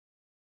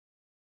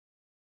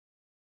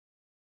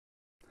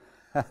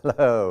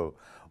Hello,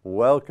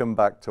 welcome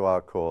back to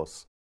our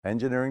course,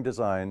 Engineering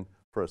Design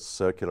for a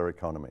Circular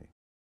Economy.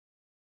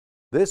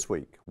 This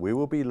week, we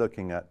will be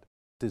looking at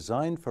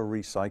design for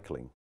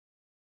recycling.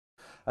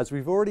 As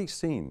we've already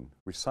seen,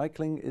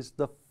 recycling is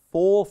the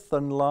fourth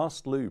and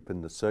last loop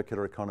in the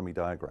circular economy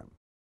diagram.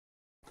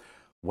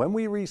 When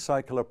we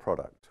recycle a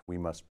product, we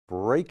must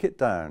break it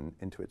down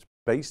into its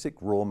basic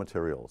raw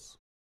materials.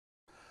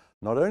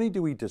 Not only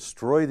do we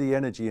destroy the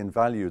energy and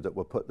value that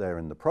were put there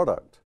in the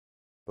product,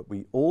 but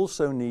we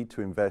also need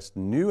to invest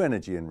new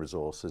energy and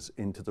resources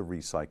into the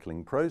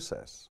recycling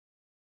process.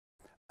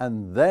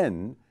 And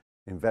then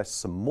invest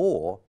some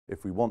more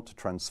if we want to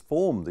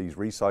transform these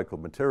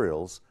recycled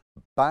materials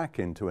back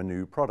into a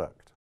new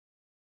product.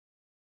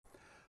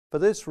 For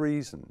this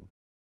reason,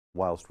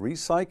 whilst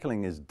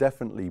recycling is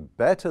definitely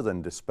better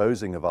than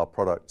disposing of our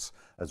products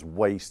as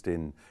waste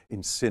in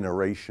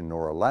incineration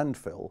or a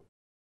landfill,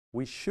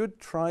 we should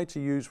try to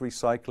use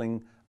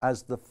recycling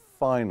as the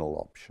final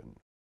option.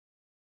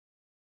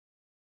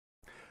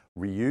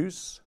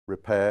 Reuse,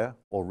 repair,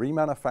 or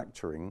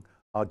remanufacturing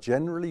are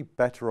generally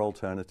better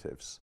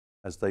alternatives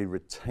as they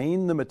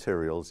retain the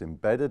materials'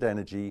 embedded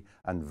energy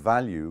and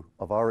value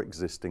of our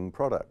existing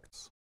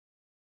products.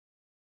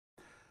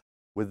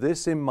 With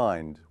this in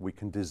mind, we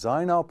can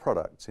design our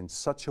products in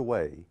such a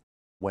way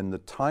when the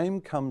time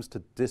comes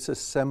to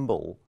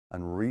disassemble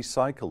and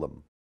recycle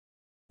them,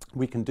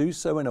 we can do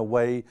so in a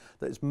way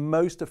that is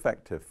most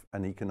effective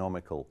and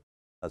economical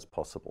as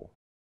possible.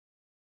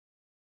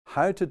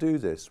 How to do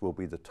this will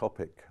be the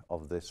topic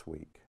of this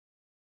week.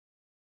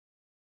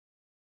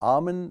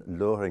 Armin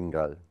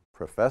Lohengel,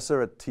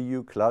 professor at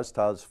TU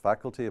Clausthals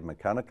Faculty of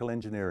Mechanical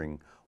Engineering,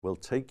 will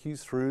take you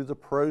through the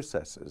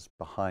processes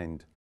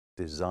behind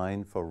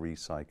design for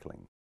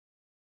recycling.